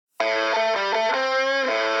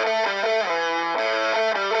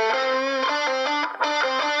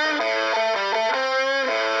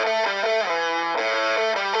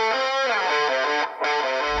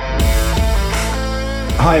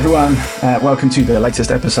Hi everyone, welcome to the latest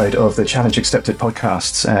episode of the Challenge Accepted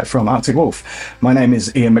podcasts from Arctic Wolf. My name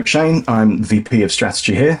is Ian McShane, I'm VP of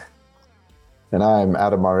Strategy here. And I'm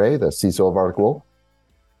Adam Murray, the CISO of Arctic Wolf.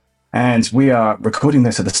 And we are recording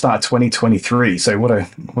this at the start of 2023, so what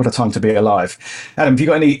a time to be alive. Adam, have you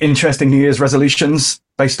got any interesting New Year's resolutions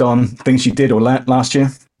based on things you did or learnt last year?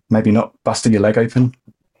 Maybe not busting your leg open?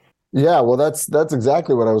 Yeah, well, that's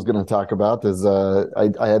exactly what I was going to talk about. Is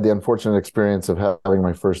I had the unfortunate experience of having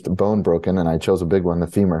my first bone broken, and I chose a big one, the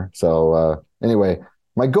femur. So anyway,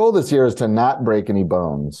 my goal this year is to not break any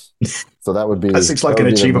bones. So that would be that seems like an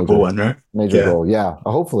achievable one, right? Major goal, yeah.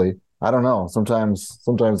 Hopefully, I don't know. Sometimes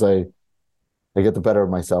I get the better of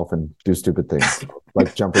myself and do stupid things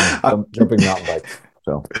like jumping mountain bikes.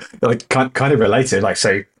 So like kind of related. Like,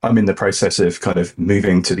 say I'm in the process of kind of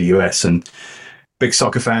moving to the US and. Big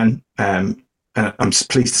soccer fan, and I'm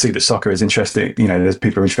pleased to see that soccer is interesting. You know, there's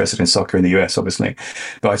people are interested in soccer in the US, obviously.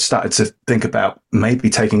 But I started to think about maybe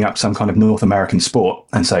taking up some kind of North American sport.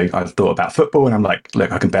 And so I thought about football, and I'm like,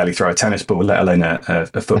 look, I can barely throw a tennis ball, let alone a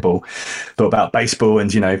football. Thought about baseball,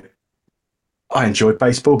 and, you know, I enjoyed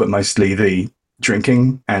baseball, but mostly the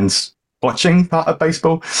drinking and watching part of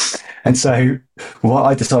baseball. And so what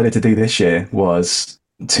I decided to do this year was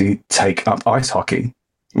to take up ice hockey,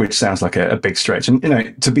 which sounds like a big stretch. And, you know,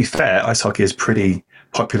 to be fair, ice hockey is pretty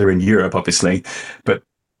popular in Europe, obviously. But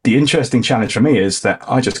the interesting challenge for me is that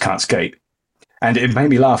I just can't skate. And it made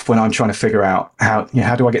me laugh when I'm trying to figure out how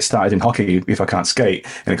do I get started in hockey if I can't skate?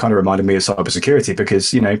 And it kind of reminded me of cybersecurity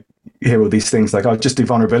because, you know, you hear all these things like, oh, just do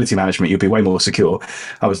vulnerability management, you'll be way more secure.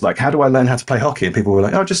 I was like, how do I learn how to play hockey? And people were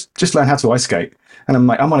like, oh, just learn how to ice skate. And I'm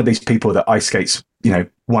like, I'm one of these people that ice skates, you know,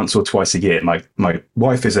 once or twice a year. My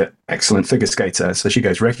wife is an excellent figure skater, so she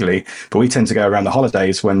goes regularly. But we tend to go around the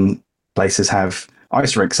holidays when places have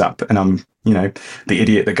ice rinks up. And I'm, you know, the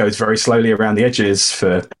idiot that goes very slowly around the edges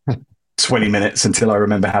for 20 minutes until I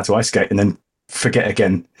remember how to ice skate and then forget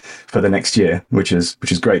again for the next year, which is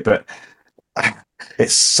great. But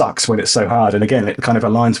it sucks when it's so hard. And again, it kind of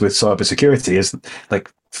aligns with cybersecurity is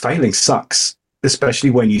like failing sucks, especially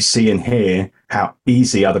when you see and hear how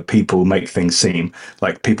easy other people make things seem.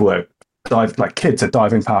 Like kids are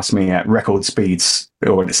diving past me at record speeds,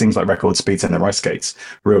 or it seems like record speeds in their ice skates.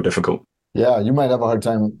 Real difficult. Yeah, you might have a hard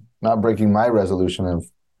time not breaking my resolution of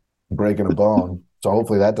breaking a bone. So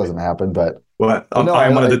hopefully that doesn't happen. But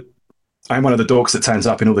I'm one of the dorks that turns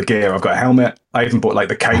up in all the gear. I've got a helmet. I even bought like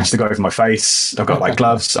the cage to go over my face. I've got like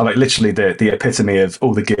gloves. I'm like literally the epitome of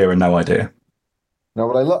all the gear and no idea. No,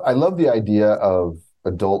 but I love the idea of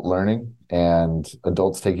adult learning and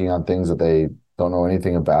adults taking on things that they don't know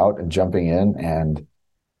anything about and jumping in. And,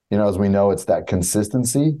 you know, as we know, it's that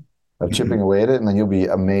consistency of chipping away at it. And then you'll be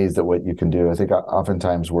amazed at what you can do. I think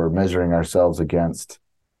oftentimes we're measuring ourselves against,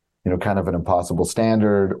 you know, kind of an impossible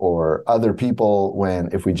standard or other people when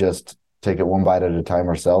if we just take it one bite at a time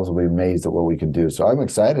ourselves, we'll be amazed at what we can do. So I'm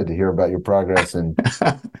excited to hear about your progress in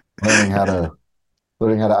learning how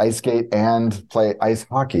to ice skate and play ice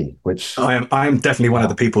hockey, which I'm definitely one of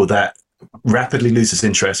the people that rapidly loses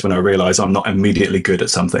interest when I realize I'm not immediately good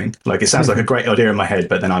at something. Like it sounds like a great idea in my head,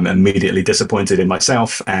 but then I'm immediately disappointed in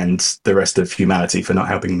myself and the rest of humanity for not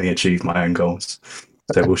helping me achieve my own goals.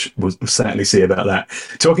 So we'll certainly see about that.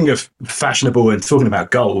 Talking of fashionable and talking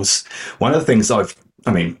about goals, one of the things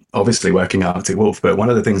obviously working at Arctic Wolf, but one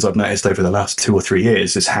of the things I've noticed over the last 2 or 3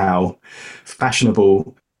 years is how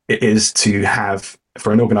fashionable it is to have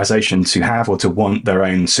for an organization to have or to want their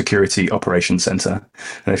own security operations center.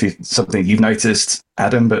 And if something you've noticed,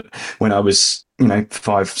 Adam, but when I was,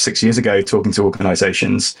 5-6 years ago talking to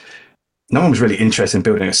organizations, no one was really interested in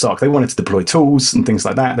building a SOC. They wanted to deploy tools and things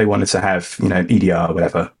like that. They wanted to have, EDR,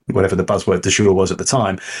 whatever the buzzword du jour was at the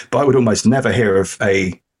time. But I would almost never hear of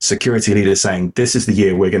a security leader saying, this is the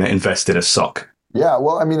year we're going to invest in a SOC. Yeah,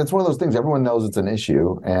 well, it's one of those things. Everyone knows it's an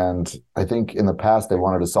issue. And I think in the past, they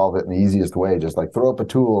wanted to solve it in the easiest way, just like throw up a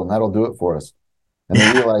tool and that'll do it for us. And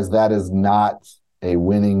they realize that is not a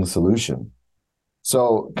winning solution.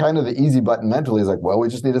 So kind of the easy button mentally is like, well, we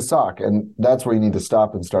just need a SOC. And that's where you need to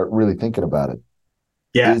stop and start really thinking about it.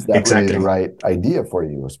 Yeah, is that exactly really the right idea for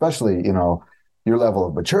you? Especially, your level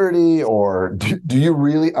of maturity, or do you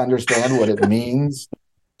really understand what it means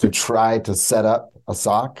to try to set up a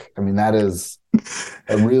SOC? That is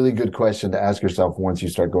a really good question to ask yourself once you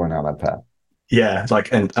start going down that path. Yeah,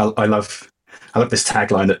 and I love this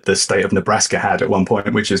tagline that the state of Nebraska had at one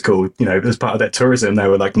point, which is called, as part of their tourism, they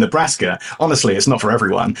were like, Nebraska, honestly, it's not for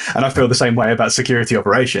everyone. And I feel the same way about security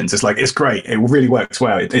operations. It's like, it's great. It really works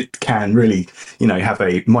well. It can really, have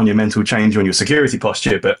a monumental change on your security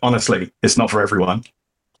posture, but honestly, it's not for everyone.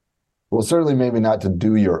 Well, certainly maybe not to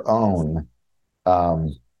do your own,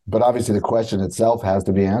 But obviously the question itself has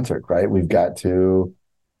to be answered, right? We've got to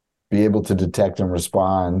be able to detect and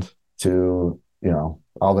respond to,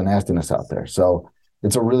 all the nastiness out there. So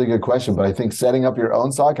it's a really good question, but I think setting up your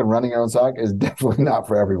own SOC and running your own SOC is definitely not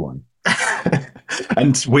for everyone.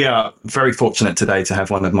 And we are very fortunate today to have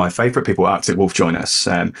one of my favorite people at Arctic Wolf join us.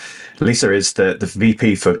 Lisa is the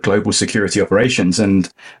VP for Global Security Operations.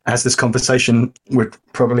 And as this conversation would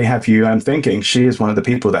probably have you thinking, she is one of the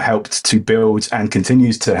people that helped to build and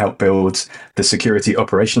continues to help build the security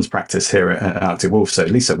operations practice here at Arctic Wolf. So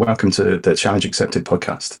Lisa, welcome to the Challenge Accepted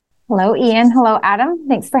podcast. Hello, Ian. Hello, Adam.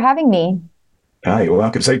 Thanks for having me. Hi, you're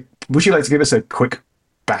welcome. So would you like to give us a quick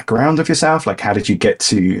background of yourself? Like, how did you get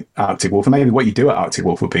to Arctic Wolf? And maybe what you do at Arctic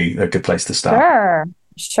Wolf would be a good place to start.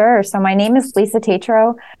 Sure. So my name is Lisa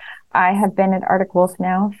Tetrault. I have been at Arctic Wolf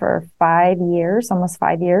now for 5 years, almost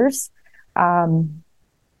 5 years.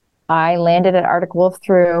 I landed at Arctic Wolf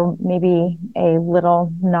through maybe a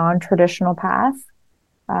little non-traditional path.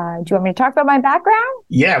 Do you want me to talk about my background?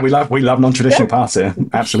 Yeah, we love non-traditional paths here.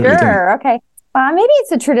 Absolutely. Sure. Okay. Maybe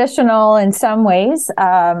it's a traditional in some ways,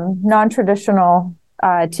 non-traditional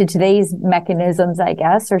to today's mechanisms, I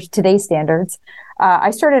guess, or today's standards.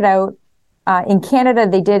 I started out in Canada.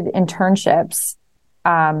 They did internships,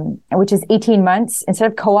 which is 18 months. Instead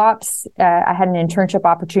of co-ops, I had an internship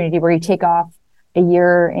opportunity where you take off a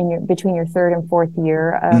year between your third and fourth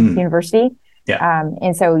year of university. Yeah.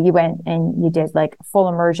 And so you went and you did like full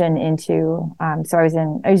immersion into, so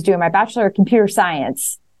I was doing my Bachelor of Computer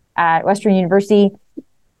Science at Western University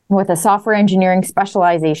with a software engineering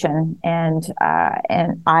specialization. And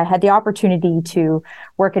I had the opportunity to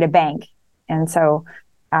work at a bank. And so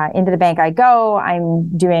into the bank I go,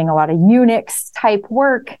 I'm doing a lot of Unix type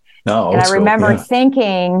work. Oh, and I remember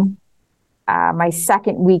thinking my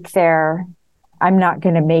second week there, I'm not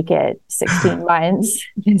going to make it 16 months.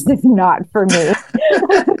 This is not for me.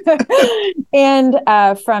 And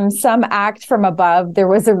from some act from above, there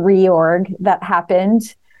was a reorg that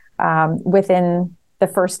happened within the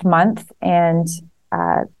first month. And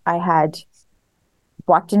I had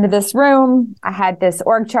walked into this room. I had this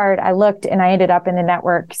org chart. I looked and I ended up in the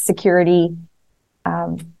network security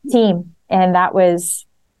team. And that was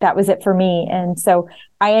it for me. And so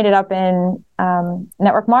I ended up in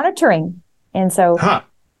network monitoring. And so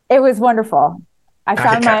it was wonderful. It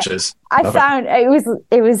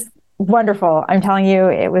was wonderful. I'm telling you,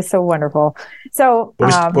 it was so wonderful. So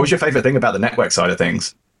what was your favorite thing about the network side of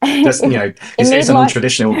things? Just, it's a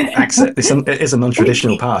non-traditional access. It is a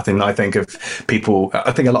non-traditional path. And I think a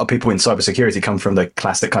lot of people in cybersecurity come from the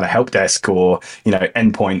classic kind of help desk or,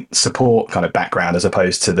 endpoint support kind of background, as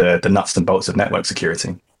opposed to the nuts and bolts of network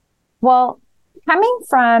security. Well, coming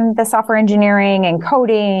from the software engineering and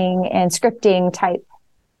coding and scripting type,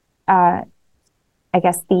 I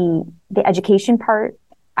guess the education part,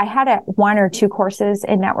 I had 1 or 2 courses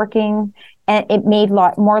in networking, and it made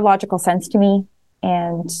more logical sense to me.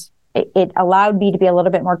 And it allowed me to be a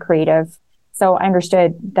little bit more creative. So I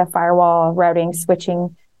understood the firewall, routing,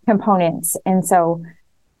 switching components. And so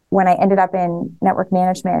when I ended up in network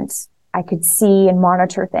management, I could see and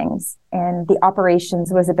monitor things. And the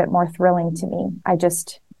operations was a bit more thrilling to me.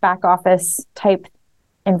 Back office type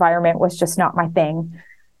environment was just not my thing.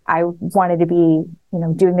 I wanted to be,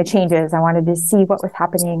 doing the changes. I wanted to see what was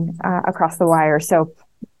happening across the wire. So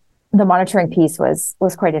the monitoring piece was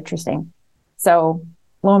quite interesting. So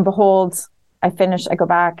lo and behold, I finished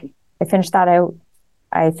that out.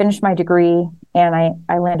 I finished my degree and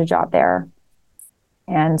I landed a job there.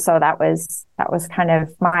 And so that was kind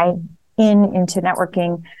of my into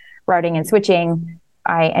networking, routing and switching.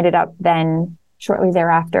 I ended up then shortly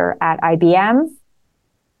thereafter at IBM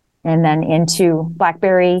and then into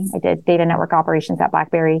BlackBerry. I did data network operations at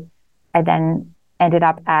BlackBerry. I then ended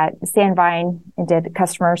up at Sandvine and did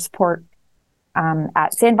customer support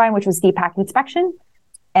at Sandvine, which was deep packet inspection,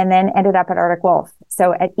 and then ended up at Arctic Wolf.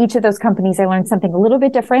 So at each of those companies, I learned something a little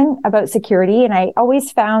bit different about security. And I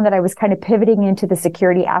always found that I was kind of pivoting into the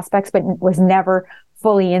security aspects, but was never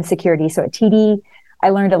fully in security. So at TD, I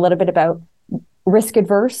learned a little bit about risk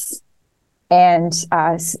adverse and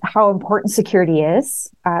how important security is.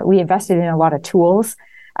 We invested in a lot of tools.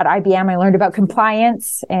 At IBM, I learned about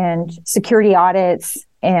compliance and security audits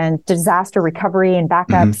and disaster recovery and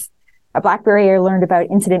backups. At BlackBerry, I learned about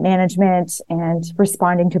incident management and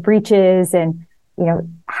responding to breaches and,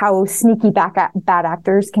 how sneaky bad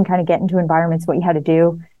actors can kind of get into environments, what you had to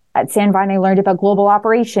do. At Sandvine, I learned about global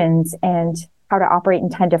operations and how to operate in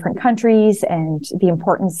 10 different countries and the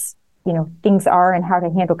importance, things are and how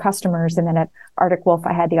to handle customers. And then at Arctic Wolf,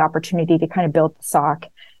 I had the opportunity to kind of build the SOC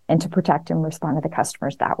and to protect and respond to the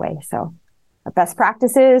customers that way. So best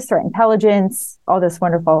practices, threat intelligence, all this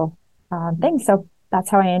wonderful things. So that's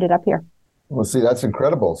how I ended up here. Well, see, that's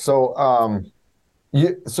incredible. So,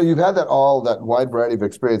 you've had that wide variety of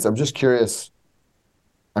experience. I'm just curious.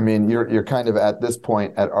 I mean, you're kind of at this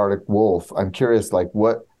point at Arctic Wolf. I'm curious, like,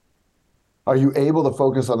 what are you able to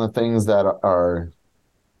focus on the things that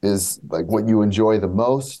is like what you enjoy the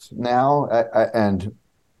most now? And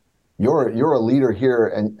you're a leader here,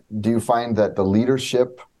 and do you find that the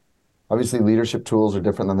leadership, obviously leadership tools are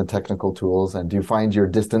different than the technical tools, and do you find your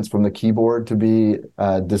distance from the keyboard to be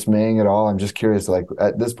dismaying at all? I'm just curious, like,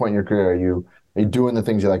 at this point in your career, are you doing the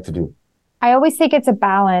things you like to do? I always think it's a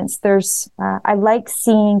balance. I like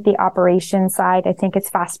seeing the operation side. I think it's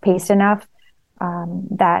fast paced enough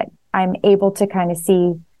that I'm able to kind of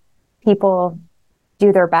see people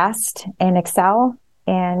do their best and excel,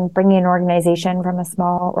 and bringing an organization from a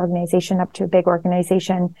small organization up to a big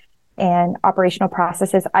organization and operational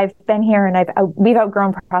processes. I've been here and we've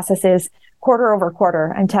outgrown processes quarter over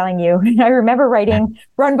quarter. I'm telling you. I remember writing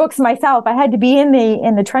run books myself. I had to be in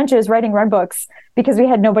the trenches writing run books because we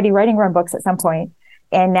had nobody writing run books at some point.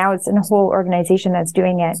 And now it's a whole organization that's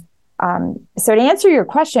doing it. So to answer your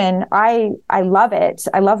question, I love it.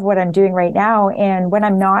 I love what I'm doing right now. And when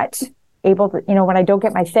I'm not able to, when I don't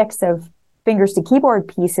get my fix of fingers to keyboard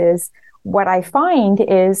pieces, what I find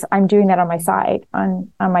is I'm doing that on my side,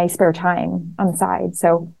 on my spare time on the side.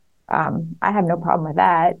 So I have no problem with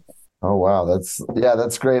that. Oh, wow.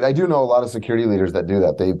 That's great. I do know a lot of security leaders that do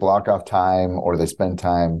that. They block off time, or they spend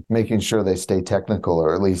time making sure they stay technical,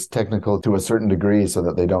 or at least technical to a certain degree, so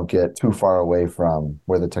that they don't get too far away from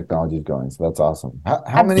where the technology is going. So that's awesome.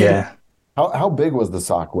 How big was the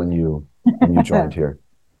SOC when you joined here?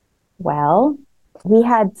 Well, we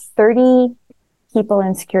had 30 people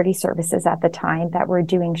in security services at the time that were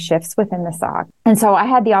doing shifts within the SOC. And so I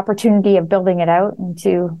had the opportunity of building it out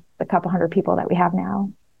into the couple hundred people that we have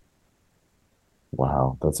now.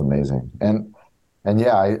 Wow, that's amazing. And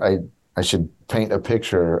yeah, I should paint a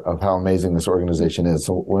picture of how amazing this organization is.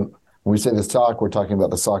 So when we say the SOC, we're talking about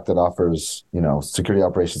the SOC that offers, security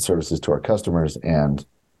operations services to our customers. And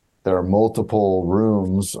there are multiple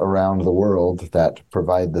rooms around the world that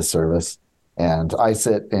provide this service. And I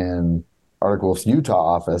sit in Arctic Wolf's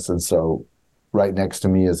Utah office. And so right next to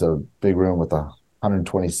me is a big room with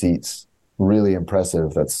 120 seats, really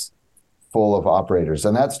impressive. That's full of operators.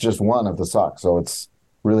 And that's just one of the SOCs. So it's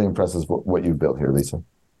really impressive what you've built here, Lisa.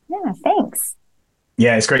 Yeah, thanks.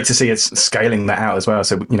 Yeah, it's great to see it's scaling that out as well.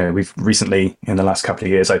 So, we've recently, in the last couple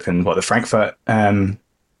of years, opened the Frankfurt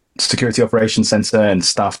Security Operations Center and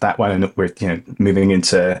staffed that way. And we're, moving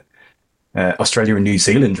into Australia and New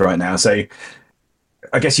Zealand right now. So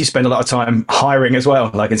I guess you spend a lot of time hiring as well.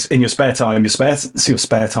 Like, it's in your spare time, spare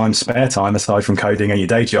time aside from coding and your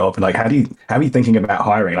day job. Like, how are you thinking about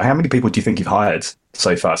hiring? Like, how many people do you think you've hired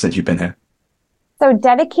so far since you've been here? So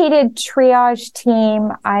dedicated triage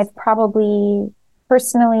team, I've probably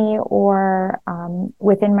personally or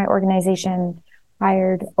within my organization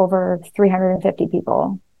hired over 350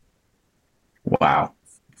 people. Wow.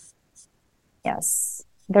 Yes.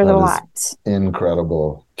 There's a lot.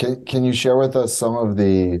 Incredible. Can you share with us some of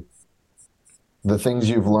the things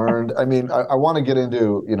you've learned? I mean, I want to get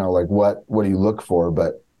into, like what do you look for,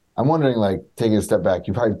 but I'm wondering, like, taking a step back,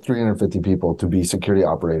 you've hired 350 people to be security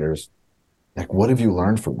operators. Like, what have you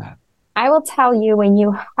learned from that? I will tell you, when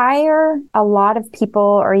you hire a lot of people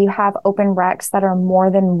or you have open recs that are more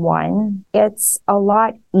than one, it's a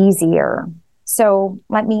lot easier. So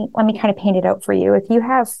let me kind of paint it out for you. If you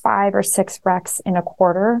have 5 or 6 recs in a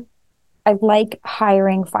quarter, I like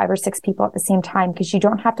hiring 5 or 6 people at the same time, because you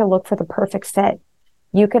don't have to look for the perfect fit.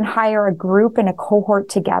 You can hire a group and a cohort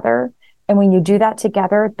together. And when you do that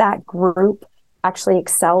together, that group actually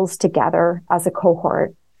excels together as a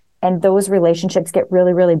cohort. And those relationships get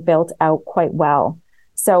really, really built out quite well.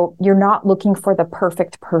 So you're not looking for the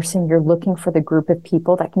perfect person. You're looking for the group of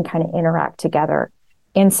people that can kind of interact together.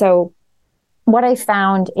 And so what I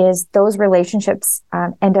found is those relationships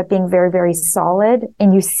end up being very, very solid.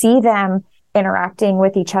 And you see them interacting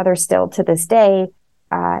with each other still to this day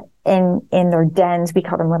in their dens. We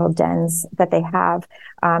call them little dens that they have.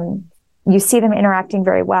 You see them interacting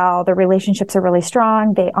very well. The relationships are really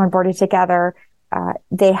strong. They onboarded together.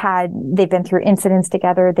 They've been through incidents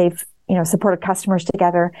together. They've, supported customers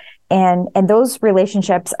together. And those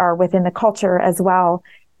relationships are within the culture as well.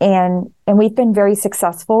 And we've been very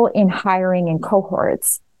successful in hiring in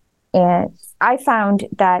cohorts. And I found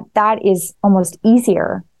that is almost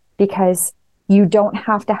easier, because you don't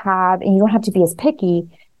have to be as picky,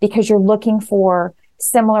 because you're looking for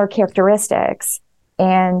similar characteristics.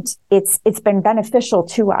 And it's been beneficial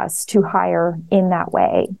to us to hire in that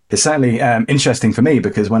way. It's certainly interesting for me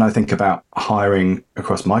because when I think about hiring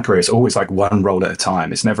across my career, it's always like one role at a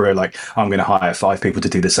time. It's never like I'm going to hire 5 people to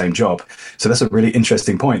do the same job. So that's a really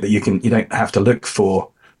interesting point that you don't have to look for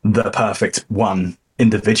the perfect one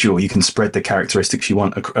individual. You can spread the characteristics you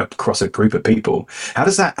want across a group of people. How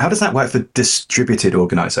does that work for distributed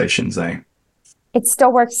organizations, though? It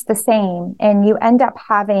still works the same, and you end up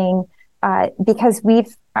having because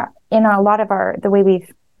we've in a lot of the way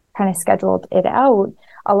we've kind of scheduled it out,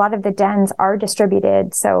 a lot of the dens are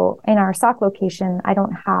distributed. So in our SOC location, I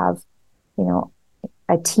don't have,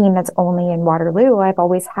 a team that's only in Waterloo. I've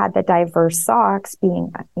always had the diverse SOCs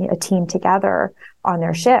being a team together on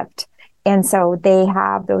their shift. And so they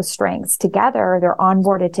have those strengths together, they're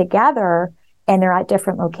onboarded together, and they're at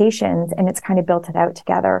different locations, and it's kind of built it out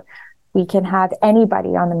together. We can have anybody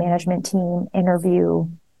on the management team interview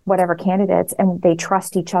whatever candidates, and they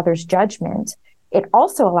trust each other's judgment. It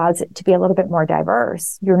also allows it to be a little bit more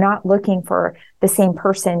diverse. You're not looking for the same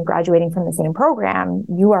person graduating from the same program.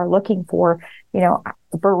 You are looking for,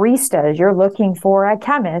 baristas. You're looking for a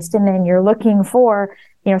chemist, and then you're looking for,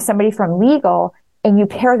 somebody from legal, and you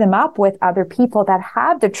pair them up with other people that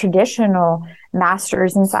have the traditional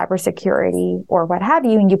masters in cybersecurity or what have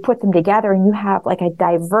you, and you put them together, and you have like a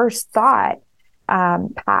diverse thought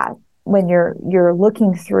path when you're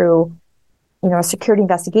looking through, a security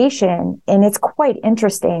investigation, and it's quite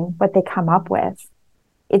interesting what they come up with.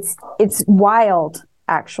 It's wild,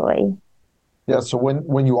 actually. Yeah. So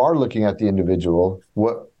when you are looking at the individual,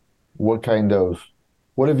 what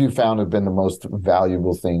have you found have been the most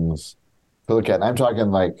valuable things to look at? And I'm talking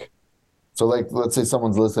let's say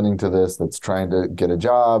someone's listening to this that's trying to get a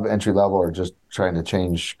job, entry level, or just trying to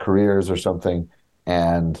change careers or something,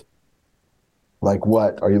 and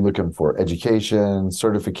what are you looking for? Education,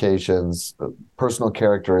 certifications, personal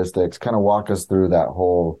characteristics. Kind of walk us through that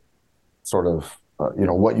whole sort of,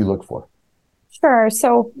 what you look for. Sure.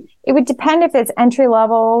 So it would depend if it's entry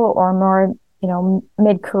level or more,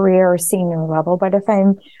 mid-career or senior level. But if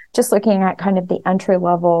I'm just looking at kind of the entry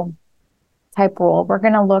level type role, we're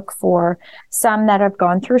going to look for some that have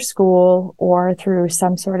gone through school or through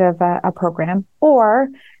some sort of a program, or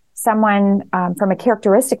someone from a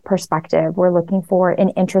characteristic perspective. We're looking for an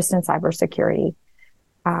interest in cybersecurity.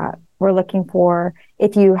 We're looking for,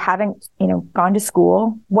 if you haven't, gone to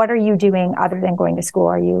school, what are you doing other than going to school?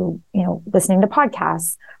 Are you, listening to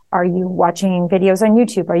podcasts? Are you watching videos on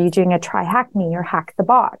YouTube? Are you doing a Try Hack Me or Hack the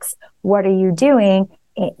Box? What are you doing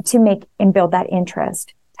to make and build that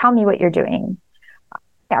interest? Tell me what you're doing.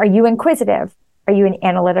 Are you inquisitive? Are you an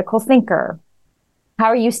analytical thinker? How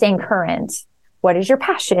are you staying current? What is your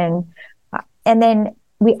passion? And then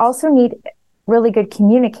we also need really good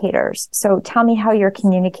communicators. So tell me how you're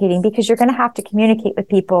communicating, because you're going to have to communicate with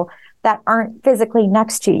people that aren't physically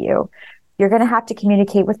next to you. You're going to have to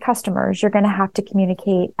communicate with customers. You're going to have to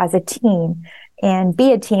communicate as a team and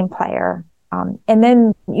be a team player. And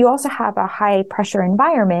then you also have a high pressure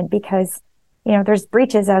environment because, there's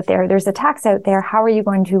breaches out there, there's attacks out there. How are you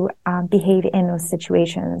going to behave in those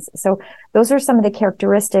situations? So those are some of the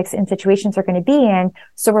characteristics and situations they're going to be in.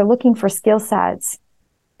 So we're looking for skill sets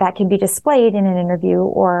that can be displayed in an interview,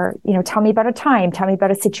 or, tell me about a time, tell me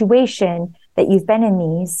about a situation that you've been in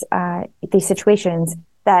these situations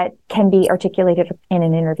that can be articulated in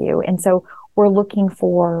an interview. And so we're looking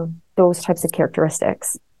for those types of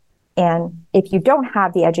characteristics. And if you don't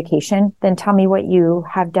have the education, then tell me what you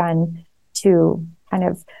have done to kind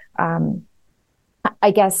of,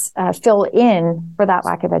 fill in for that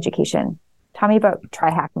lack of education. Tell me about Try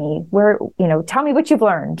Hack Me. Tell me what you've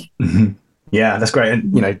learned. Mm-hmm. Yeah, that's great.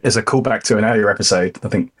 And, as a callback to an earlier episode, I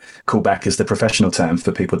think callback is the professional term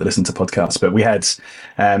for people that listen to podcasts. But we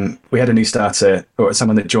had a new starter, or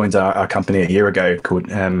someone that joined our company a year ago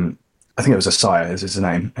called, I think it was Isaiah is his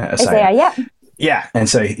name. Isaiah, yeah. Yeah. And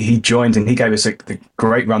so he joined, and he gave us a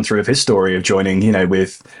great run through of his story of joining,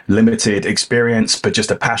 with limited experience, but just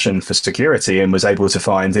a passion for security, and was able to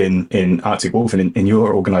find in Arctic Wolf and in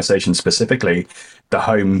your organization specifically, the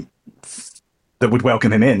home that would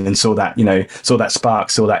welcome him in, and saw that spark,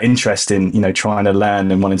 saw that interest in, trying to learn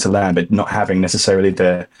and wanting to learn, but not having necessarily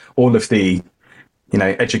all of the,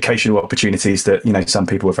 educational opportunities that, some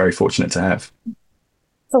people are very fortunate to have.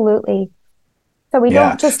 Absolutely. So we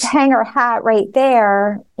don't just hang our hat right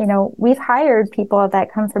there. We've hired people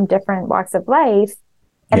that come from different walks of life,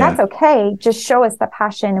 and that's okay. Just show us the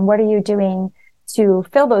passion, and what are you doing to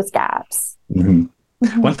fill those gaps? Mm-hmm.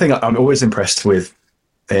 Mm-hmm. One thing I'm always impressed with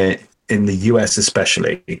in the US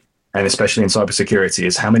especially, and especially in cybersecurity,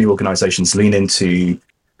 is how many organizations lean into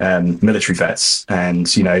military vets, and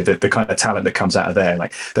the kind of talent that comes out of there.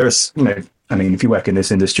 Like there's, I mean, if you work in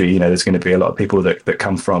this industry, there's going to be a lot of people that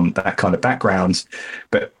come from that kind of background.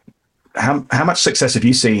 But how much success have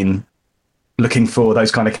you seen looking for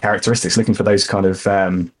those kind of characteristics, looking for those kind of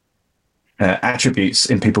attributes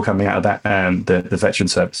in people coming out of that the veteran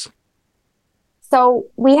service? So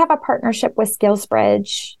we have a partnership with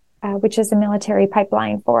SkillsBridge, which is a military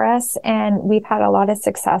pipeline for us, and we've had a lot of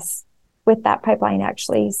success with that pipeline,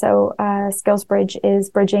 actually. So SkillsBridge is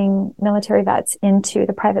bridging military vets into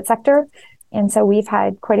the private sector. And so we've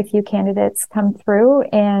had quite a few candidates come through,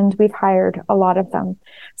 and we've hired a lot of them.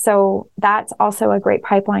 So that's also a great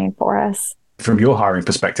pipeline for us. From your hiring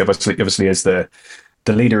perspective, obviously as the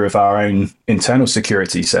leader of our own internal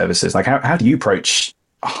security services, like how do you approach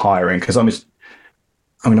hiring? Because I'm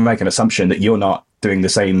going to make an assumption that you're not doing the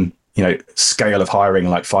same scale of hiring,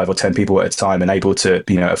 like 5 or 10 people at a time, and able to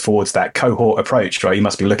afford that cohort approach, right? You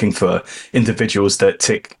must be looking for individuals that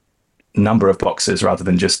tick number of boxes rather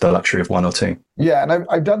than just the luxury of 1 or 2. Yeah, and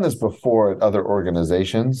I've done this before at other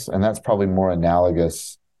organizations, and that's probably more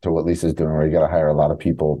analogous to what Lisa's doing, where you got to hire a lot of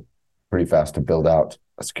people pretty fast to build out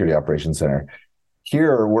a security operations center.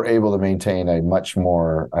 Here, we're able to maintain a much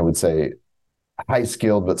more, I would say,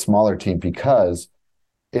 high-skilled but smaller team, because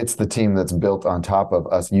it's the team that's built on top of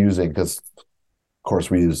us using, because of course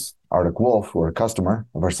we use Arctic Wolf, we're a customer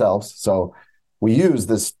of ourselves. So we use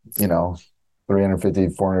this,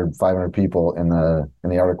 350, 400, 500 people in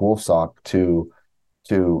the Arctic Wolf SOC to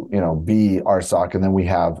be our SOC. And then we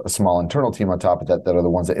have a small internal team on top of that are the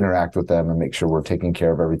ones that interact with them and make sure we're taking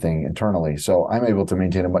care of everything internally. So I'm able to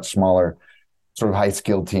maintain a much smaller sort of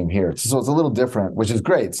high-skilled team here. So it's a little different, which is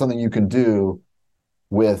great. Something you can do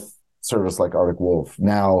with service like Arctic Wolf.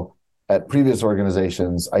 Now, at previous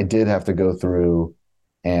organizations, I did have to go through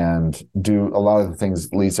and do a lot of the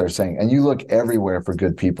things Lisa are saying. And you look everywhere for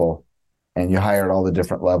good people, and you hire at all the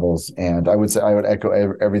different levels. And I would echo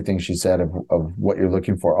everything she said of what you're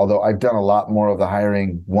looking for. Although I've done a lot more of the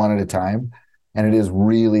hiring one at a time, and it is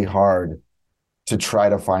really hard to try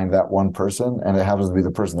to find that one person. And it happens to be the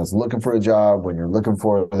person that's looking for a job when you're looking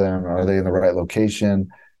for them. Are they in the right location?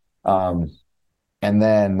 And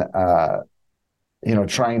then,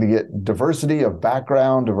 trying to get diversity of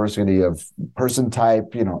background, diversity of person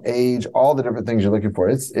type, age, all the different things you're looking for.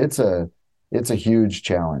 It's a huge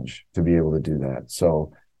challenge to be able to do that.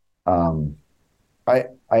 So, I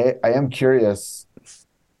am curious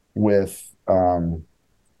with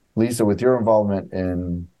Lisa, with your involvement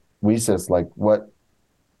in WiCyS, like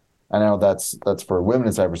I know that's for women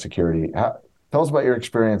in cybersecurity. Tell us about your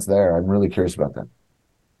experience there. I'm really curious about that.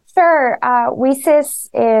 Sure. WiCyS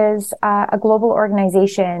is a global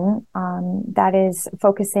organization that is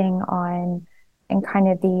focusing on and kind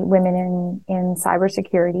of the women in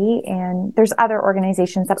cybersecurity. And there's other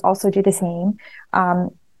organizations that also do the same.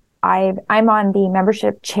 I'm on the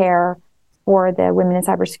membership chair for the Women in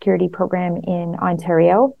Cybersecurity program in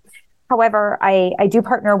Ontario. However, I do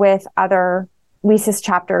partner with other WiCyS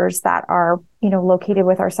chapters that are, located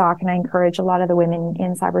with our SOC, and I encourage a lot of the women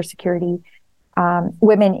in cybersecurity,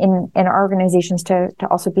 women in our organizations to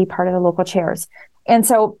also be part of the local chairs. And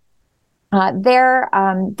so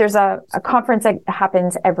there's a conference that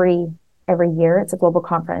happens every year. It's a global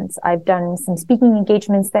conference. I've done some speaking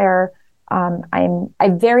engagements there. I'm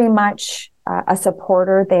very much a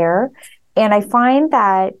supporter there, and I find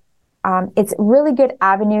that it's a really good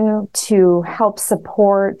avenue to help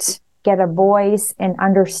support, get a voice, and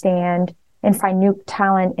understand and find new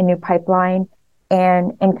talent and new pipeline,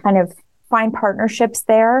 and kind of find partnerships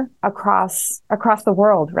there across the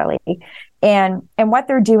world, really. And what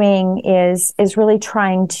they're doing is really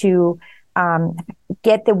trying to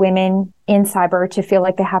get the women in cyber to feel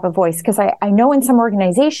like they have a voice. Because I know in some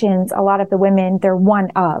organizations, a lot of the women, they're one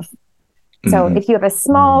of. So if you have a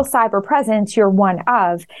small cyber presence, you're one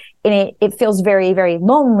of, and it feels very, very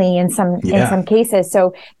lonely in some cases.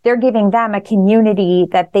 So they're giving them a community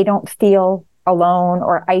that they don't feel alone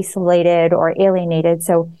or isolated or alienated.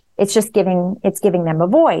 So it's just giving them a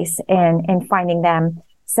voice and finding them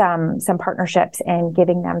some partnerships and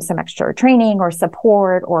giving them some extra training or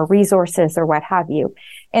support or resources or what have you.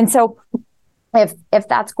 And so if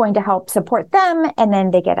that's going to help support them, and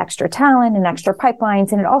then they get extra talent and extra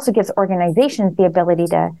pipelines, and it also gives organizations the ability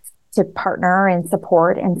to partner and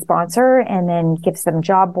support and sponsor, and then gives them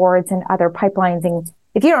job boards and other pipelines. And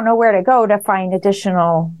if you don't know where to go to find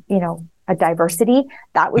additional, a diversity,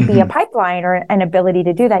 that would be a pipeline or an ability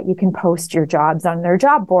to do that. You can post your jobs on their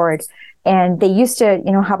job board. And they used to,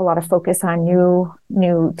 have a lot of focus on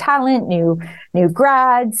new talent, new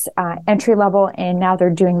grads, entry level, and now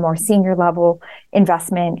they're doing more senior level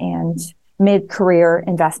investment and mid-career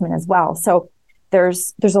investment as well. So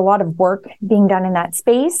there's a lot of work being done in that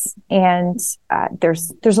space, and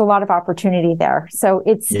there's a lot of opportunity there. So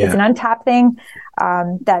it's an untapped thing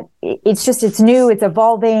that it's new, it's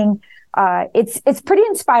evolving. It's pretty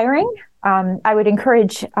inspiring. I would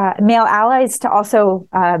encourage male allies to also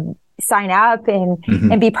sign up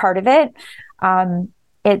and be part of it.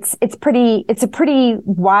 It's a pretty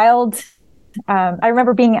wild. I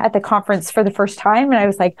remember being at the conference for the first time, and I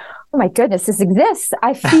was like, "Oh my goodness, this exists!"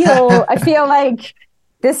 I feel like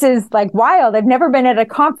this is like wild. I've never been at a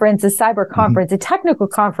conference, a cyber conference, a technical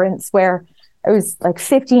conference where it was like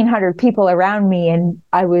 1,500 people around me, and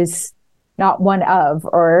I was not one of,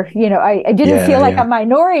 or I didn't feel like a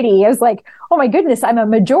minority. I was like, "Oh my goodness, I'm a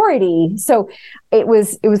majority." So it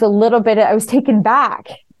was a little bit. I was taken back.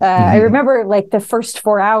 I remember like the first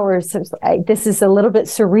 4 hours, this is a little bit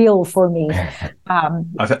surreal for me.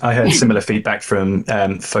 I heard similar feedback from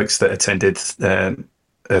folks that attended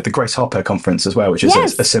the Grace Hopper conference as well, which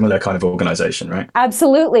is a similar kind of organization, right?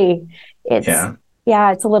 Absolutely.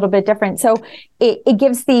 It's a little bit different. So it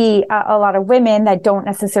gives a lot of women that don't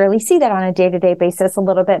necessarily see that on a day-to-day basis a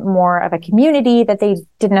little bit more of a community that they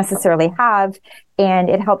didn't necessarily have. And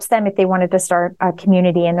it helps them if they wanted to start a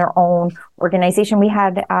community in their own organization. We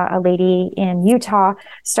had a lady in Utah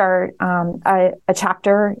start a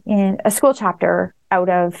school chapter out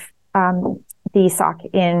of the SOC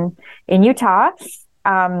in Utah.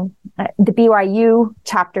 The BYU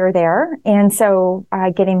chapter there. And so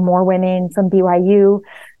getting more women from BYU.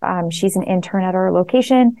 She's an intern at our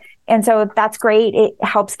location. And so that's great. It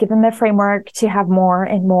helps give them the framework to have more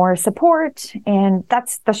and more support. And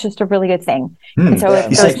that's just a really good thing. And so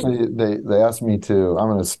actually, they asked me to, I'm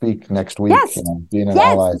going to speak next week, being an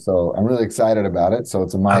ally. So I'm really excited about it. So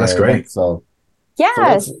it's in my that's area. Great. So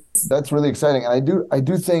that's really exciting. And I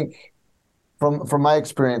do think, from my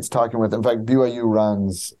experience talking with, in fact, BYU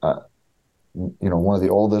runs, one of the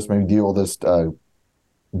oldest, maybe the oldest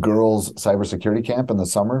girls cybersecurity camp in the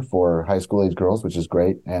summer for high school age girls, which is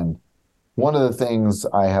great. And one of the things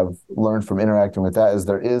I have learned from interacting with that is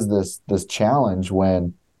there is this challenge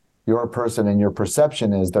when you're a person and your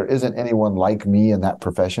perception is there isn't anyone like me in that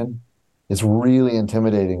profession. It's really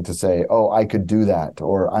intimidating to say, "Oh, I could do that,"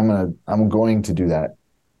 or I'm going to do that.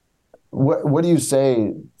 What do you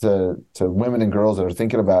say to women and girls that are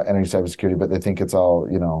thinking about entering cybersecurity, but they think it's all,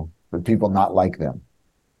 the people not like them?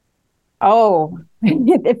 Oh,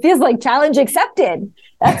 it feels like challenge accepted.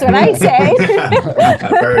 That's what I say.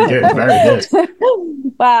 Very good. Very good.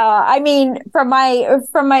 Well, I mean, from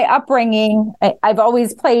my upbringing, I've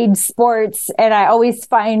always played sports, and I always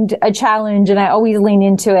find a challenge, and I always lean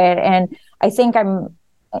into it. And I think I'm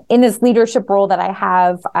in this leadership role that I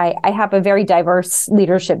have a very diverse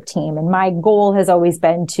leadership team. And my goal has always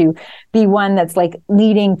been to be one that's like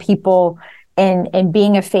leading people and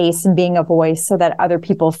being a face and being a voice so that other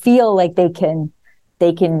people feel like they can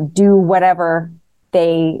do whatever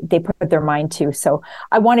they put their mind to. So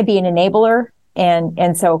I want to be an enabler.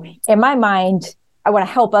 And so in my mind, I want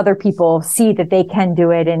to help other people see that they can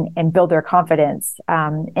do it and build their confidence.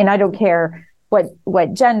 And I don't care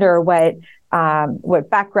what gender, what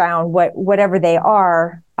background, whatever they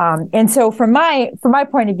are. And so from my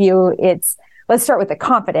point of view, let's start with the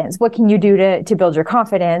confidence. What can you do to build your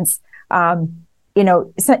confidence?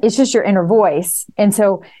 It's just your inner voice. And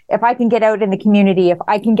so if I can get out in the community, if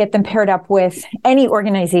I can get them paired up with any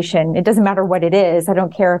organization, it doesn't matter what it is. I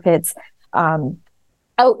don't care if it's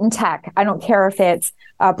out in tech. I don't care if it's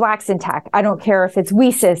Blacks in tech. I don't care if it's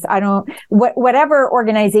WiCyS. Whatever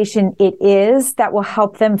organization it is that will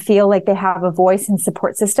help them feel like they have a voice and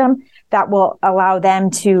support system that will allow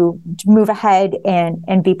them to move ahead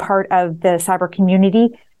and be part of the cyber community,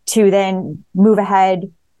 to then move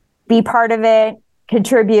ahead, be part of it,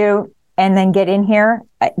 contribute, and then get in here.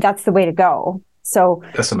 That's the way to go. So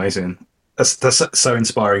that's amazing. That's so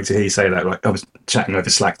inspiring to hear you say that. Like, I was chatting over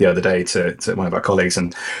Slack the other day to one of our colleagues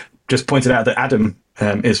and just pointed out that Adam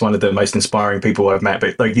is one of the most inspiring people I've met.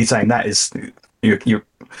 But like you saying, that is you're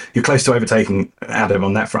close to overtaking Adam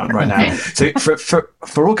on that front right now. So for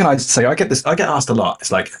organized, say I get asked a lot.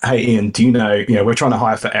 It's like, "Hey Ian, do you know we're trying to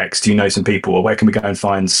hire for X. Do you know some people, or where can we go and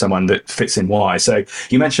find someone that fits in Y?" So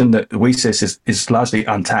you mentioned that WiCyS is largely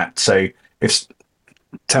untapped. So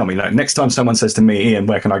tell me, like, next time someone says to me, "Ian,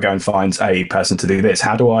 where can I go and find a person to do this?"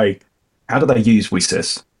 How do they use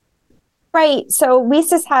WiCyS? Right. So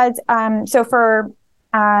WiCyS has for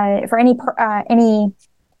any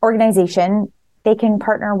organization, they can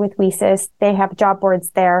partner with WiCyS. They have job boards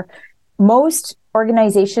there. Most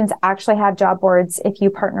organizations actually have job boards if you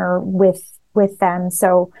partner with them.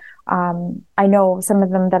 So I know some of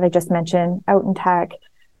them that I just mentioned, out in tech,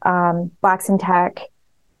 Blacks in Tech,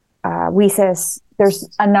 WiCyS. There's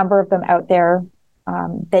a number of them out there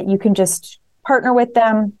that you can just partner with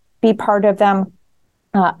them, be part of them,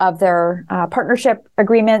 of their partnership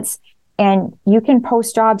agreements, and you can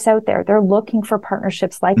post jobs out there. They're looking for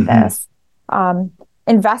partnerships like this.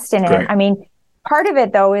 Invest in it. I mean, part of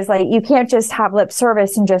it though is like you can't just have lip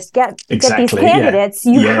service and just get these candidates.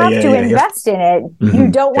 You have to invest in it. You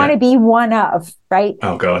don't want to be one of, right?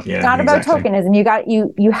 Oh God, yeah. It's not about tokenism.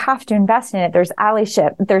 You have to invest in it. There's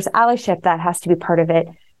allyship. There's allyship that has to be part of it.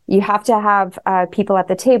 You have to have people at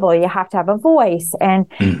the table. You have to have a voice and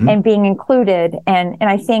being included. And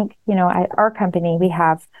I think, you know, at our company we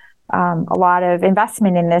have a lot of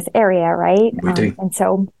investment in this area, right? We do. And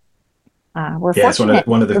so we're fortunate. It's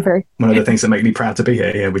one of the things that make me proud to be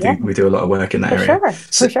here. Yeah, we do a lot of work in that area.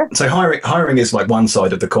 For sure. So hiring is like one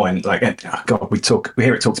side of the coin. Like, God, we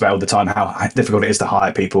hear it talked about all the time how difficult it is to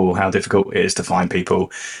hire people, how difficult it is to find people,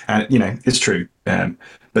 and you know it's true.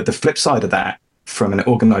 But the flip side of that, from an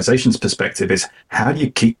organization's perspective, is how do you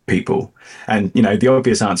keep people? And you know the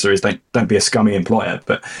obvious answer is don't be a scummy employer.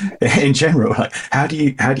 But in general, like how do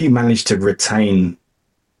you manage to retain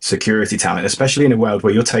security talent, especially in a world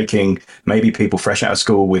where you're taking maybe people fresh out of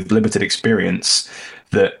school with limited experience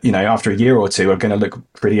that, you know, after a year or two are going to look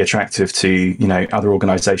pretty attractive to, you know, other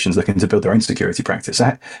organizations looking to build their own security practice.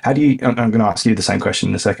 So how do you, I'm going to ask you the same question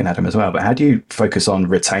in a second, Adam, as well, but how do you focus on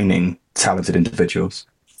retaining talented individuals?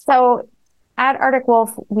 So at Arctic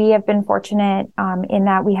Wolf, we have been fortunate in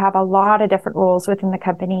that we have a lot of different roles within the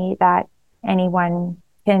company that anyone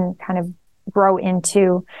can kind of grow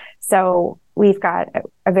into. So we've got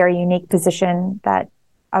a very unique position that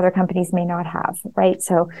other companies may not have, right?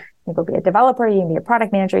 So you can be a developer, you can be a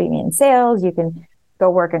product manager, you can be in sales, you can go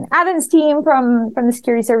work in Adam's team from the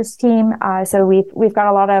security service team. So we've got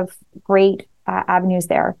a lot of great avenues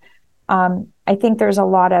there. I think there's a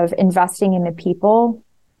lot of investing in the people.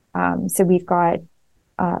 So we've got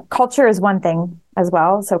culture is one thing as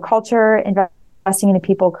well. So culture, investing in the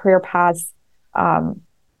people, career paths,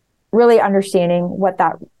 really understanding what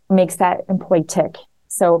that makes that employee tick.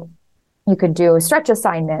 So you could do stretch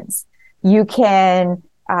assignments. You can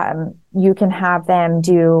have them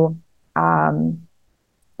do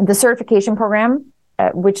the certification program,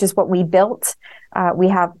 which is what we built. We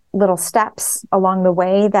have little steps along the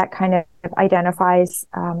way that kind of identifies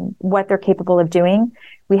what they're capable of doing.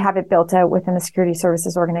 We have it built out within the security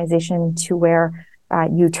services organization to where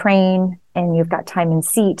you train and you've got time and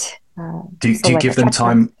seat. Do you give them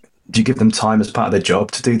time? Do you give them time as part of their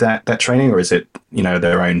job to do that training, or is it, you know,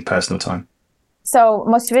 their own personal time? So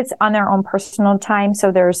most of it's on their own personal time. So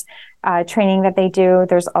there's training that they do.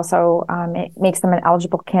 There's also, it makes them an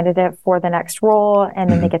eligible candidate for the next role, and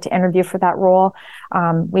then they get to interview for that role.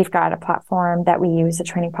 We've got a platform that we use, a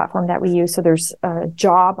training platform that we use. So there's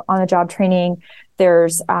on-the-job training.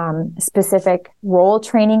 There's specific role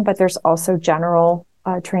training, but there's also general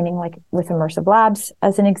training, like with immersive labs,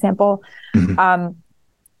 as an example.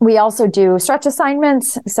 We also do stretch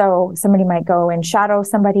assignments. So somebody might go and shadow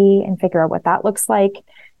somebody and figure out what that looks like.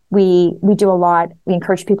 We do a lot. We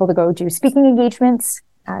encourage people to go do speaking engagements,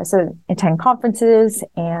 so attend conferences,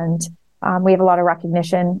 and we have a lot of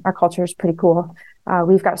recognition. Our culture is pretty cool.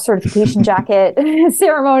 We've got certification jacket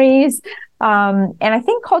ceremonies. And I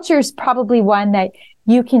think culture is probably one that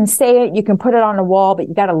you can say it, you can put it on a wall, but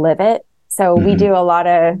you got to live it. So we do a lot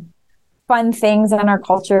of fun things on our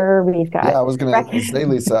culture. We've got. Yeah, I was going to say,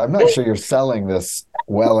 Lisa, I'm not sure you're selling this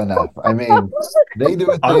well enough. I mean, they do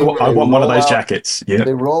it. I want one of those jackets. Yeah.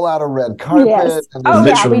 They roll out a red carpet. Yes. And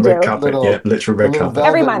literal red carpet. Literal red carpet.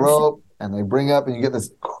 Every month. Rope, and they bring up and you get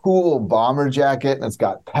this cool bomber jacket, and it's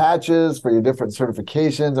got patches for your different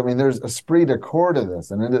certifications. I mean, there's esprit de corps to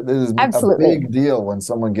this, and it is Absolutely. a big deal when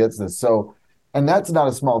someone gets this. So, and that's not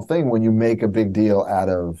a small thing when you make a big deal out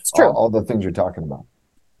of all the things you're talking about.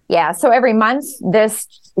 Yeah. So every month this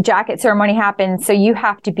jacket ceremony happens. So you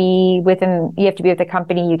have to be with the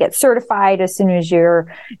company. You get certified as soon as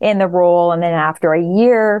you're in the role. And then after a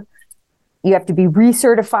year, you have to be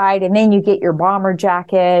recertified, and then you get your bomber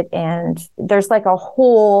jacket. And there's like a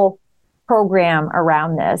whole program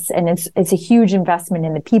around this. And it's a huge investment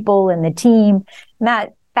in the people and the team.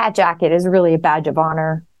 And that jacket is really a badge of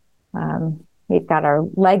honor. We've got our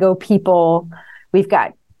Lego people. We've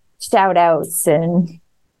got shout outs, and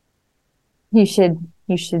you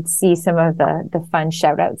should see some of the fun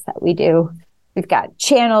shout outs that we do. We've got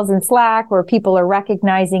channels in Slack where people are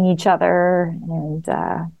recognizing each other,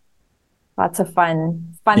 and lots of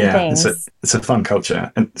fun things. It's a fun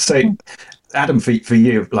culture. And so, Adam, for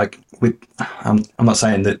you, like I'm not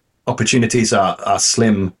saying that opportunities are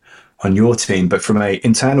slim on your team, but from a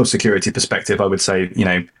internal security perspective, I would say,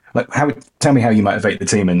 like tell me how you motivate the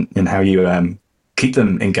team and how you keep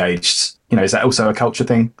them engaged. Is that also a culture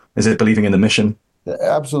thing? Is it believing in the mission?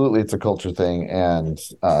 Absolutely, it's a culture thing. And,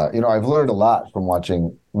 I've learned a lot from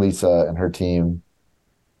watching Lisa and her team,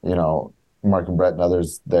 Mark and Brett and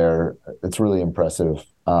others there. It's really impressive.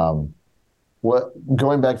 Going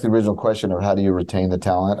back to the original question of how do you retain the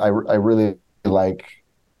talent, I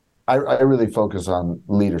really focus on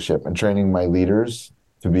leadership and training my leaders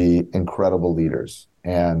to be incredible leaders.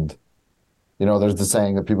 And, there's the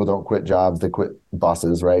saying that people don't quit jobs, they quit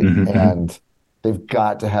bosses, right? Mm-hmm. And they've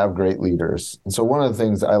got to have great leaders. And so one of the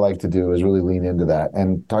things I like to do is really lean into that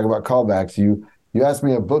and talk about callbacks. You asked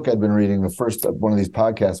me a book I'd been reading, the first one of these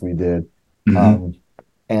podcasts we did. Mm-hmm.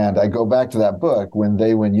 And I go back to that book, When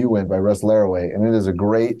They Win, You Win by Russ Laraway. And it is a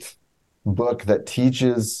great book that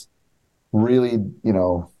teaches really,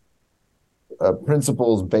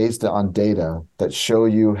 principles based on data that show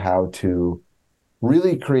you how to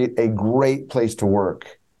really create a great place to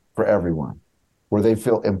work for everyone, where they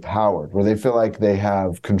feel empowered, where they feel like they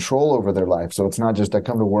have control over their life. So it's not just I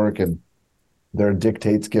come to work and there are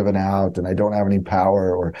dictates given out and I don't have any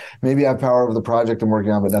power, or maybe I have power over the project I'm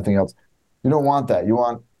working on, but nothing else. You don't want that. You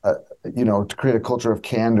want, to create a culture of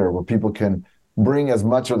candor where people can bring as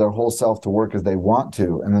much of their whole self to work as they want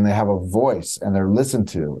to, and then they have a voice and they're listened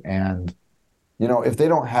to. And if they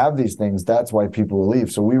don't have these things, that's why people will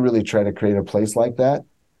leave. So we really try to create a place like that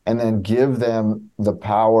and then give them the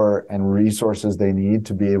power and resources they need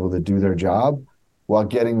to be able to do their job while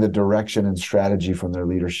getting the direction and strategy from their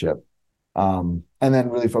leadership. And then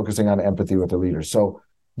really focusing on empathy with the leaders. So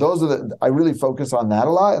I really focus on that a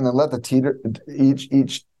lot, and then let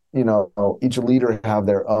each leader have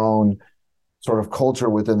their own sort of culture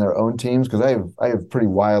within their own teams. Because I have pretty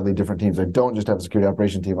wildly different teams. I don't just have a security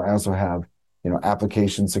operation team. I also have,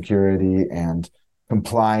 application security and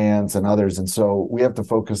compliance and others. And so we have to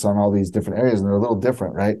focus on all these different areas, and they're a little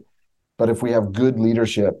different, right? But if we have good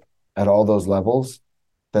leadership at all those levels,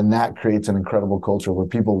 then that creates an incredible culture where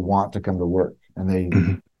people want to come to work, and they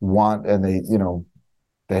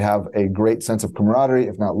they have a great sense of camaraderie,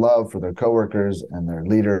 if not love, for their coworkers and their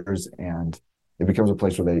leaders. And it becomes a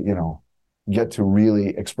place where they, get to really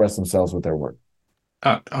express themselves with their work.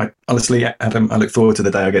 I honestly, Adam, I look forward to the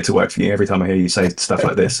day I get to work for you. Every time I hear you say stuff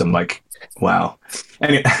like this, I'm like, wow.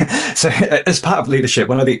 Anyway, so as part of leadership,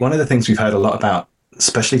 one of the things we've heard a lot about,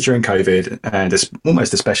 especially during COVID, and it's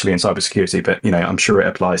almost especially in cybersecurity, but I'm sure it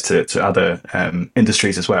applies to other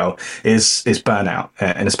industries as well, is burnout,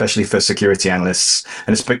 and especially for security analysts,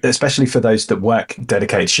 and especially for those that work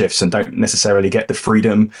dedicated shifts and don't necessarily get the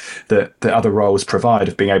freedom that other roles provide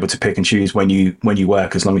of being able to pick and choose when you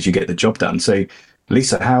work, as long as you get the job done. So,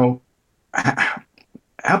 Lisa, how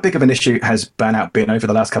big of an issue has burnout been over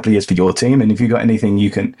the last couple of years for your team? And have you got anything you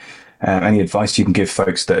can, any advice you can give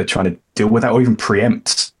folks that are trying to deal with that or even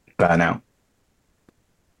preempt burnout?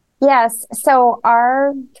 Yes. So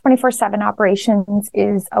our 24/7 operations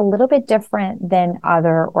is a little bit different than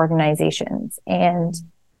other organizations. And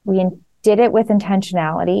we did it with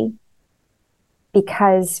intentionality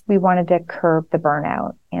because we wanted to curb the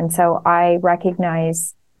burnout. And so I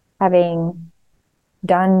recognize, having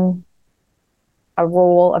done a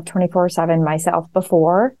role of 24/7 myself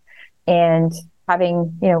before, and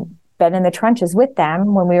having, been in the trenches with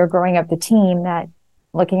them when we were growing up the team, that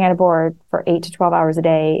looking at a board for 8 to 12 hours a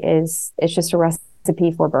day it's just a recipe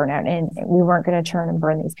for burnout, and we weren't going to churn and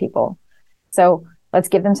burn these people. So let's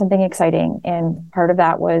give them something exciting. And part of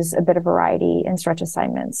that was a bit of variety and stretch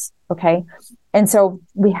assignments. Okay. And so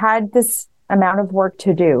we had this amount of work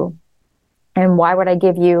to do. And why would I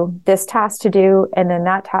give you this task to do and then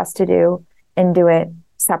that task to do and do it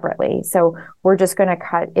separately? So we're just going to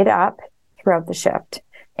cut it up throughout the shift.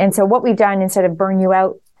 And so what we've done, instead of burn you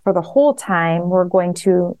out for the whole time, we're going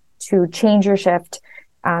to change your shift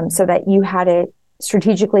so that you had it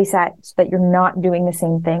strategically set so that you're not doing the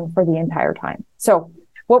same thing for the entire time. So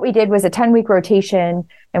what we did was a 10-week rotation,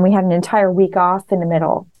 and we had an entire week off in the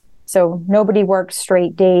middle. So nobody worked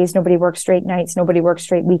straight days, nobody worked straight nights, nobody worked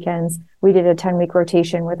straight weekends. We did a 10-week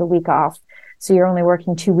rotation with a week off. So you're only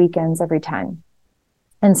working 2 weekends every 10.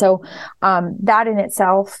 And so that in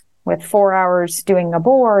itself, with 4 hours doing a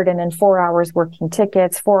board, and then 4 hours working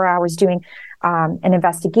tickets, 4 hours doing an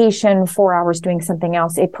investigation, 4 hours doing something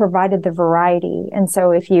else, it provided the variety. And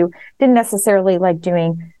so if you didn't necessarily like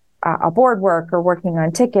doing a board work or working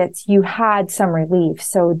on tickets, you had some relief.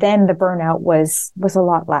 So then the burnout was a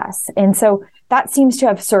lot less. And so that seems to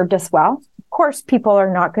have served us well. Of course, people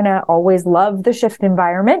are not going to always love the shift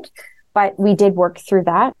environment, but we did work through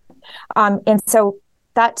that. And so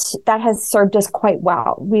that has served us quite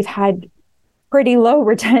well. We've had pretty low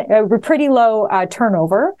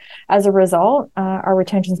turnover as a result. Our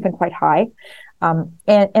retention's been quite high.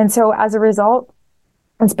 And so as a result,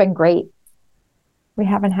 it's been great. We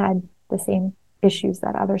haven't had the same issues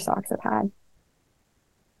that other SOCs have had.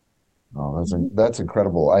 Oh, that's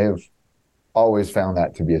incredible. I have always found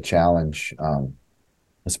that to be a challenge,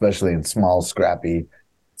 especially in small, scrappy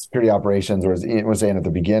security operations, or as Ian was saying at the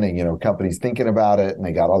beginning, companies thinking about it and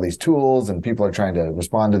they got all these tools and people are trying to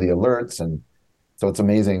respond to the alerts. And so it's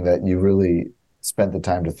amazing that you really spent the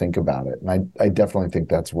time to think about it. And I definitely think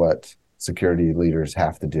that's what security leaders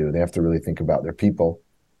have to do. They have to really think about their people,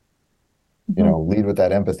 lead with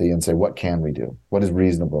that empathy and say, what can we do? What is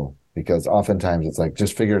reasonable? Because oftentimes it's like,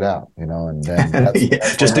 just figure it out, and then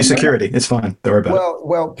that's just do security. It's fine. Don't worry about it.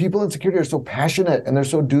 Well, people in security are so passionate and they're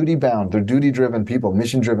so duty bound. They're duty driven people,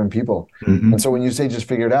 mission driven people. Mm-hmm. And so when you say just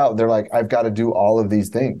figure it out, they're like, I've got to do all of these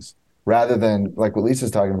things, rather than like what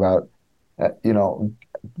Lisa's talking about,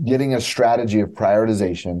 getting a strategy of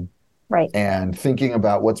prioritization, right, and thinking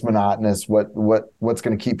about what's monotonous, what's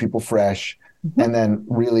going to keep people fresh, mm-hmm. and then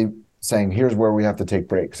really saying, here's where we have to take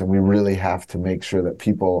breaks. And we really have to make sure that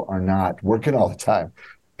people are not working all the time.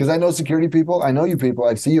 Because I know security people, I know you people,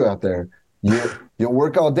 I see you out there. You'll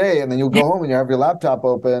work all day and then you'll go home and you have your laptop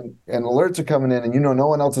open and alerts are coming in and no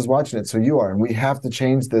one else is watching it. So you are. And we have to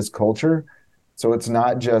change this culture. So it's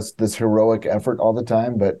not just this heroic effort all the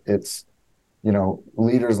time, but it's,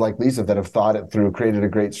 leaders like Lisa that have thought it through, created a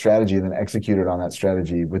great strategy, and then executed on that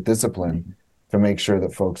strategy with discipline to make sure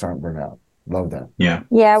that folks aren't burnt out. Love that. Yeah.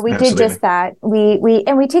 Yeah, we Absolutely. Did just that.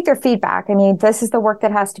 We take their feedback. I mean, this is the work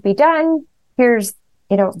that has to be done. Here's,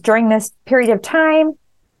 during this period of time,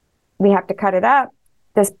 we have to cut it up.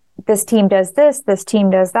 This team does this team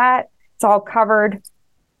does that. It's all covered.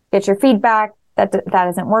 Get your feedback. That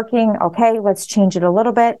isn't working. Okay, let's change it a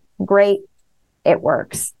little bit. Great. It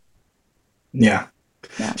works. Yeah.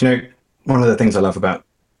 One of the things I love about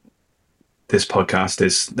this podcast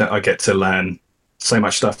is that I get to learn so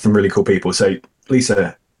much stuff from really cool people. So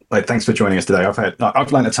Lisa, thanks for joining us today.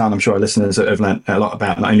 I've learned a ton. I'm sure our listeners have learned a lot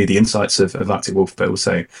about not only the insights of Arctic Wolf, but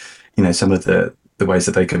also, some of the ways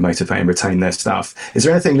that they can motivate and retain their staff. Is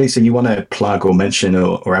there anything, Lisa, you want to plug or mention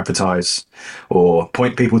or advertise or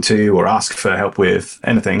point people to or ask for help with?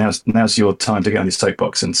 Anything? Now's your time to get on your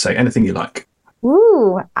soapbox and say anything you like.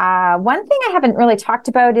 One thing I haven't really talked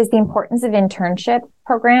about is the importance of internship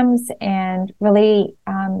programs and really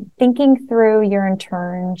thinking through your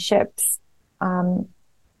internships,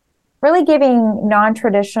 really giving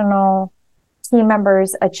non-traditional team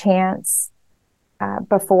members a chance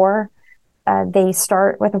before they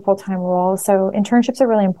start with a full-time role. So internships are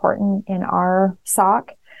really important in our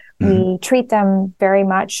SOC. Mm-hmm. We treat them very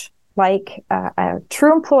much like a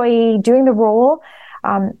true employee doing the role.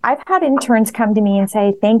 I've had interns come to me and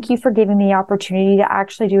say, thank you for giving me the opportunity to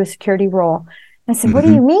actually do a security role. And I said, what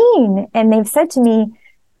do you mean? And they've said to me,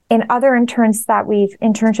 in other internships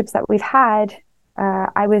that we've had,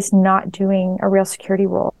 I was not doing a real security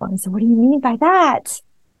role. And I said, what do you mean by that?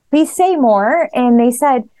 Please say more. And they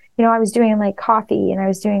said, I was doing coffee and I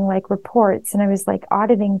was doing reports and I was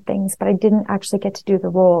auditing things, but I didn't actually get to do the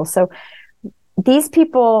role. So these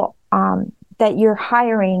people, that you're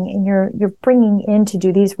hiring and you're bringing in to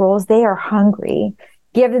do these roles, they are hungry.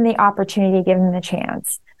 Give them the opportunity, give them the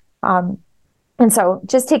chance. And so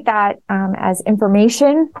just take that as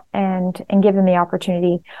information and give them the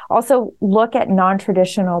opportunity. Also look at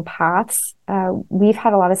non-traditional paths. We've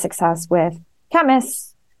had a lot of success with chemists,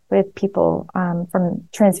 with people from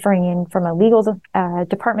transferring in from a legal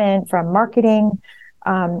department, from marketing.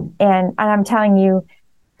 And I'm telling you,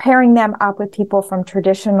 pairing them up with people from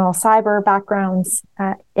traditional cyber backgrounds,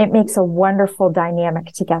 it makes a wonderful dynamic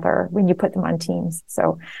together when you put them on teams.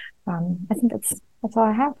 So I think that's all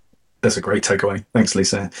I have. That's a great takeaway. Thanks,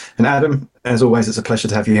 Lisa. And Adam, as always, it's a pleasure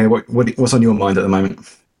to have you here. What's on your mind at the moment?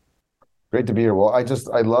 Great to be here. Well,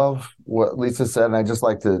 I love what Lisa said, and I just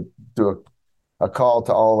like to do a call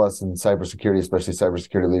to all of us in cybersecurity, especially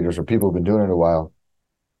cybersecurity leaders or people who've been doing it a while,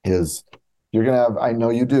 is you're going to have, I know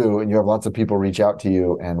you do, and you have lots of people reach out to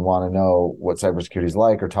you and want to know what cybersecurity is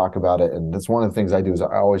like or talk about it. And that's one of the things I do is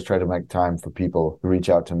I always try to make time for people who reach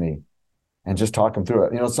out to me and just talk them through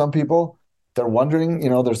it. Some people, they're wondering,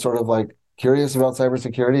 they're sort of curious about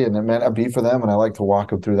cybersecurity and it may not be for them. And I like to walk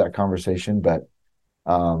them through that conversation. But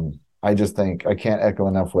I just think I can't echo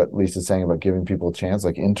enough what Lisa's saying about giving people a chance,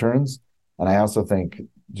 like interns. And I also think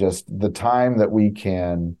just the time that we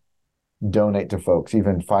can donate to folks,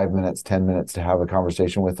 even 5 minutes, 10 minutes, to have a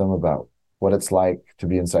conversation with them about what it's like to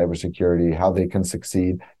be in cybersecurity, how they can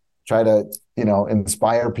succeed. try to,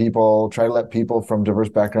 inspire people, try to let people from diverse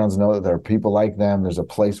backgrounds know that there are people like them. There's a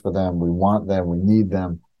place for them. We want them. We need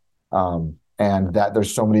them. And that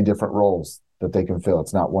there's so many different roles that they can fill.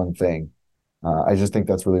 It's not one thing. I just think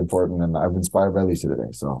that's really important. And I'm inspired by Lisa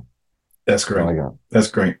today. So that's great. That's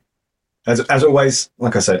great. As always,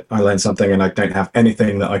 like I said, I learned something and I don't have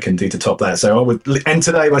anything that I can do to top that. So I would end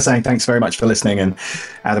today by saying thanks very much for listening. And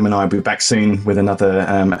Adam and I will be back soon with another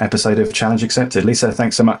episode of Challenge Accepted. Lisa,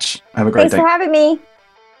 thanks so much. Have a great day. Thanks for having me.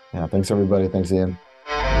 Yeah, thanks everybody. Thanks, Ian.